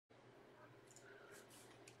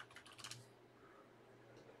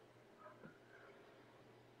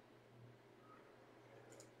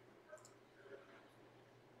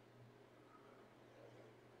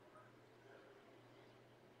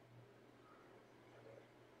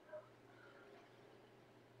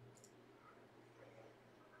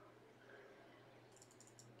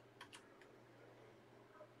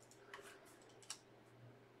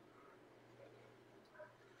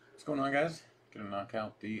What's going on, guys? Gonna knock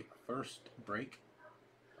out the first break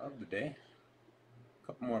of the day. A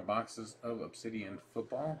couple more boxes of Obsidian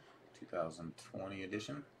Football 2020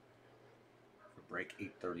 edition for break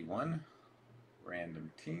 831.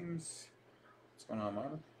 Random teams. What's going on,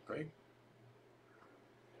 Marvin? Greg?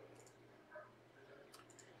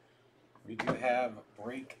 We do have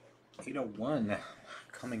break 801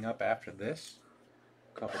 coming up after this.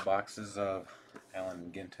 A couple boxes of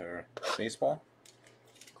Allen Ginter baseball,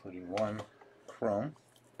 including one chrome.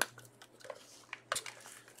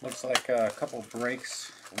 Looks like a couple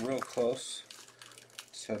breaks real close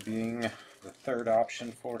to being the third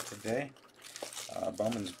option for today.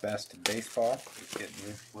 Bowman's Best Baseball is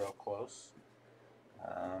getting real close.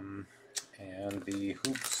 And the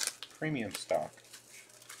Hoops Premium Stock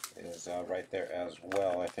is right there as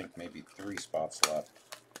well. I think maybe 3 spots left.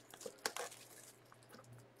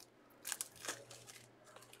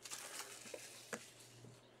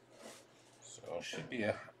 So should be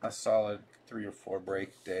a solid 3 or 4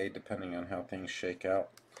 break day depending on how things shake out.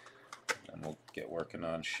 And we'll get working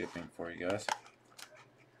on shipping for you guys.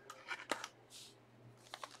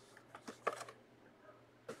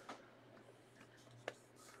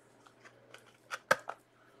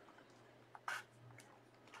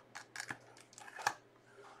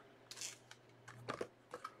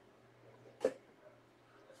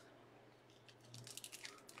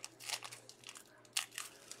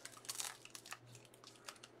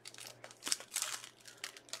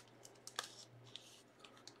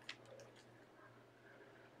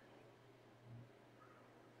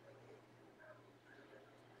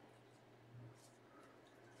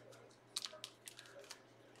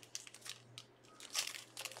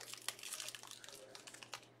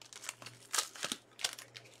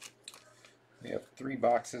 We have 3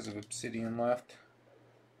 boxes of Obsidian left.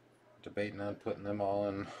 Debating on putting them all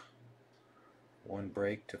in one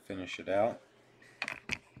break to finish it out.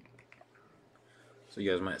 So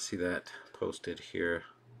you guys might see that posted here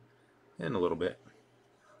in a little bit.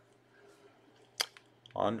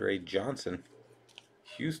 Andre Johnson,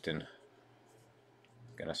 Houston,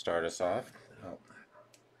 gonna start us off.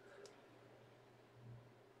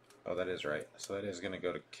 Oh, that is right. So that is gonna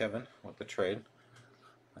go to Kevin with the trade.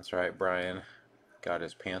 That's right, Brian got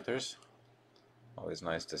his Panthers. Always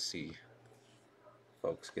nice to see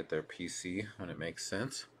folks get their PC when it makes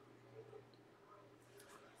sense.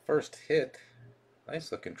 First hit,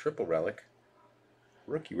 nice looking triple relic.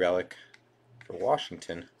 Rookie relic for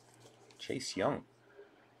Washington, Chase Young.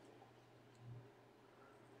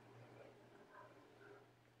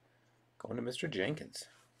 Going to Mr. Jenkins,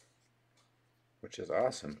 which is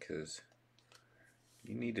awesome because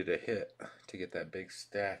you needed a hit to get that big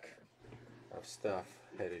stack of stuff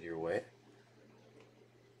headed your way.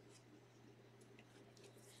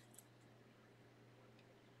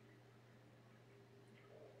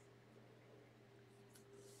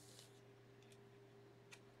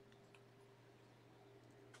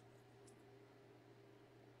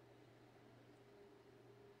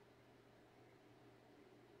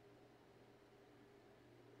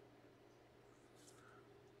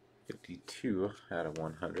 $52 out of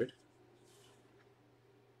 100.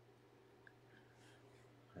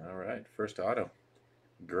 All right, first auto,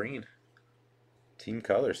 green, team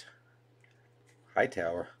colors,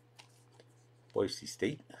 Hightower, Boise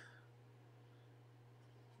State.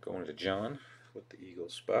 Going to John with the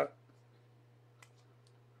Eagles spot.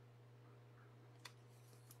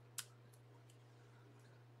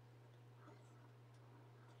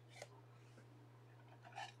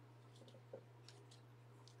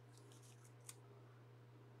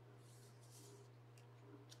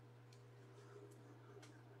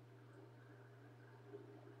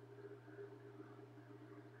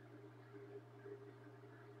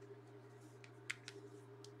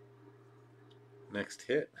 Next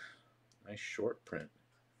hit, nice short print,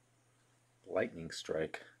 lightning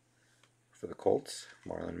strike for the Colts,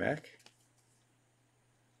 Marlon Mack.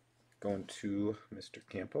 Going to Mr.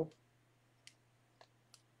 Campo.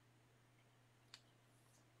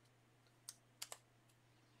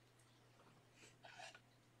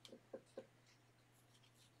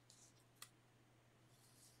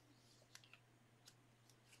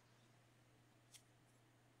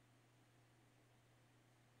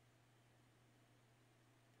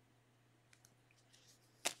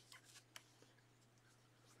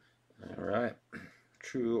 Alright,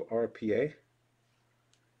 true RPA,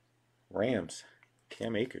 Rams,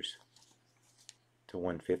 Cam Akers to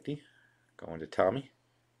 150, going to Tommy.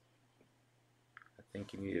 I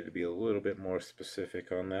think you needed to be a little bit more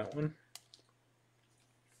specific on that one.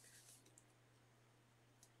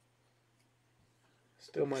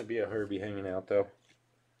 Still might be a Herbie hanging out though.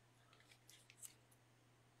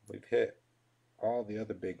 We've hit all the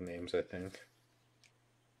other big names, I think.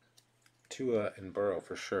 Tua and Burrow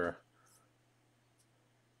for sure.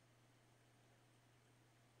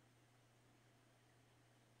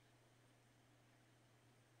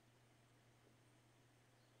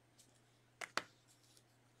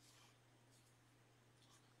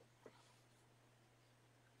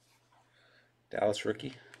 Dallas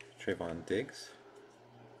rookie, Trayvon Diggs.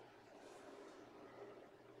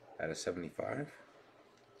 At a 75.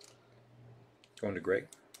 Going to Greg.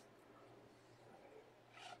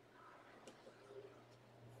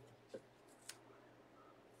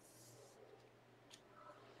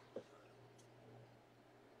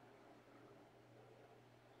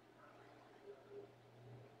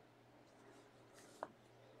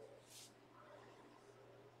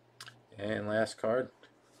 And last card,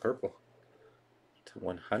 purple to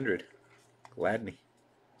 100, Gladney,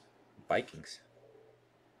 Vikings.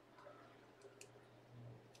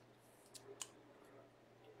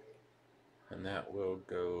 And that will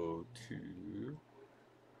go to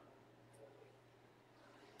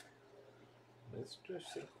Mr.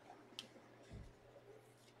 C.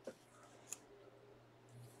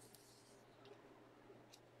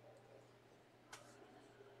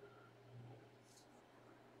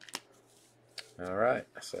 All right,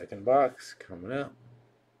 second box coming up.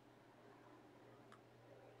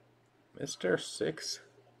 Mr. 6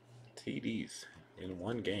 TDs in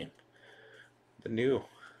one game. The new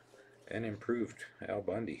and improved Al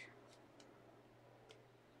Bundy.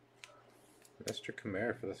 Mr.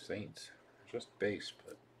 Kamara for the Saints. Just base,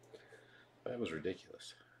 but that was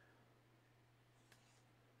ridiculous.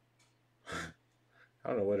 I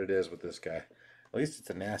don't know what it is with this guy. At least it's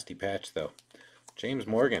a nasty patch, though. James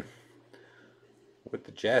Morgan with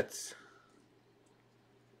the Jets.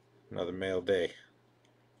 Another mail day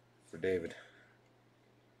for David.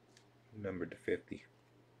 Numbered to 50.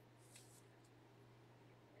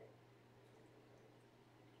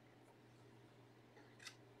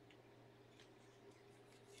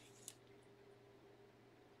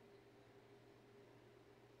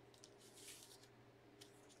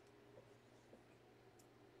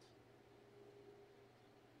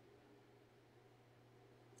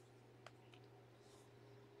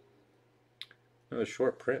 Another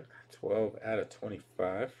short print, 12 out of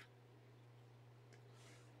 25.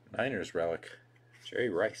 Niners relic, Jerry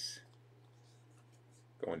Rice.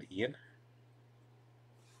 Going to Ian.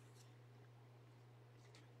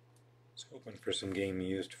 I was hoping for some game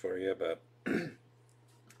used for you, but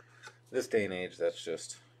this day and age, that's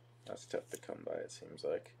tough to come by, it seems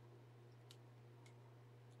like.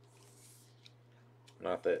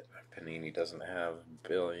 Not that Panini doesn't have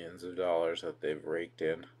billions of dollars that they've raked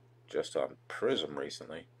in just on Prism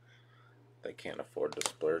recently. They can't afford to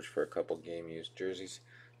splurge for a couple game-used jerseys.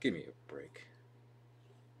 Give me a break.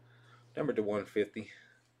 Number to 150.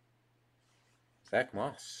 Zach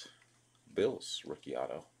Moss. Bills rookie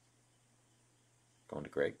auto. Going to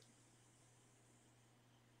Greg.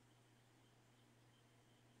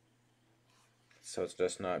 So it's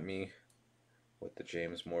just not me with the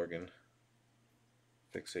James Morgan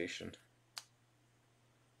fixation.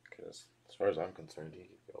 Because as far as I'm concerned, he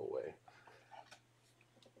could go away.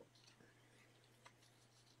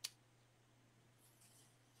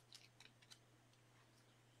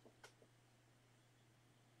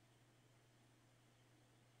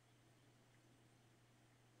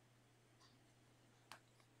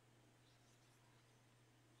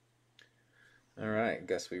 Alright,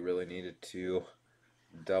 guess we really needed to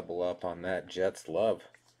double up on that Jets love.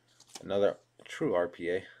 Another true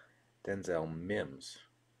RPA, Denzel Mims.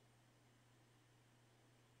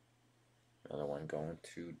 Another one going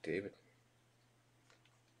to David.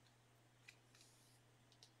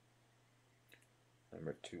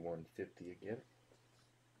 Number 150 again.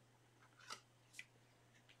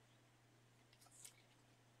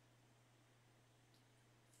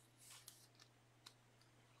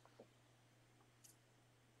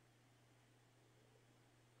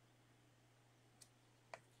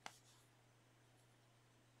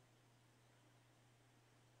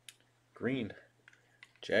 Green,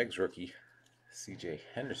 Jags rookie, CJ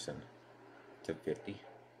Henderson to 50.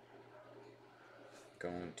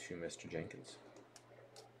 Going to Mr. Jenkins.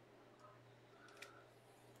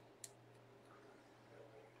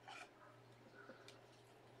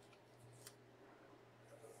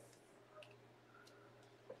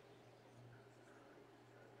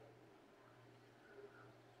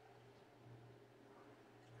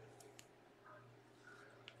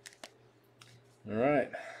 All right,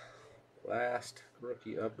 last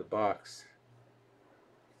rookie of the box.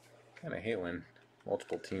 Kind of hate when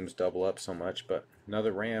multiple teams double up so much, but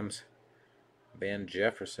another Rams Van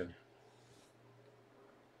Jefferson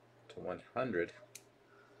 /100.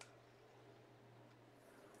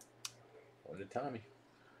 One to Tommy.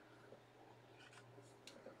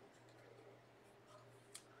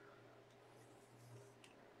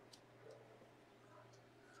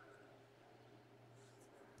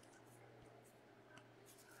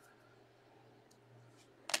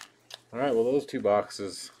 Alright, well those two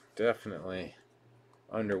boxes definitely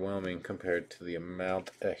underwhelming compared to the amount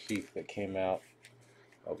of heat that came out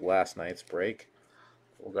of last night's break.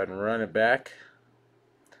 We'll go ahead and run it back.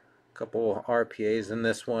 A couple RPAs in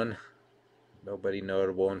this one. Nobody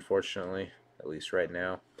notable, unfortunately, at least right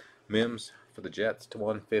now. Mims for the Jets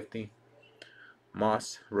 /150.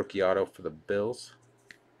 Moss, rookie auto for the Bills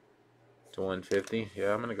 /150.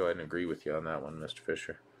 Yeah, I'm going to go ahead and agree with you on that one, Mr.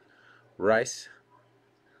 Fisher. Rice,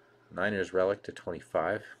 Niners relic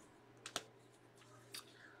 /25.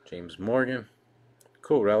 James Morgan,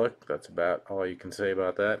 cool relic. That's about all you can say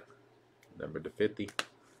about that. Numbered /50.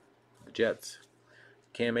 The Jets.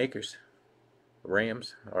 Cam Akers,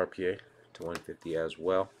 Rams, RPA /150 as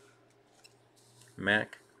well.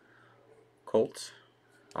 Mac, Colts,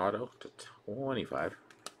 auto /25.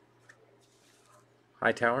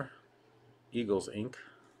 Hightower, Eagles Inc.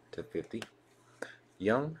 /50.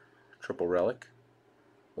 Young, triple relic,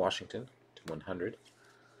 Washington /100.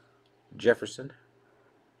 Jefferson,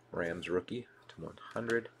 Rams rookie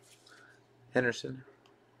 /100. Henderson,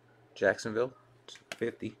 Jacksonville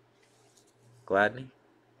 /50. Gladney,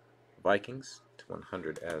 Vikings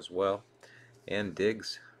 /100 as well. And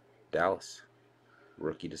Diggs, Dallas,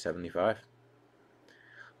 rookie /75.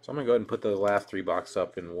 So I'm going to go ahead and put those last three boxes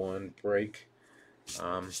up in one break.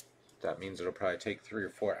 That means it'll probably take 3 or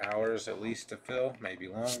 4 hours at least to fill, maybe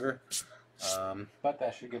longer. But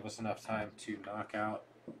that should give us enough time to knock out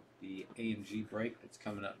the A and G break that's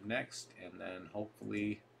coming up next, and then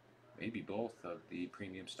hopefully maybe both of the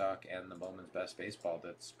premium stock and the Bowman's Best Baseball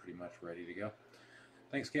that's pretty much ready to go.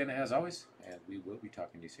 Thanks again as always, and we will be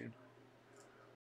talking to you soon.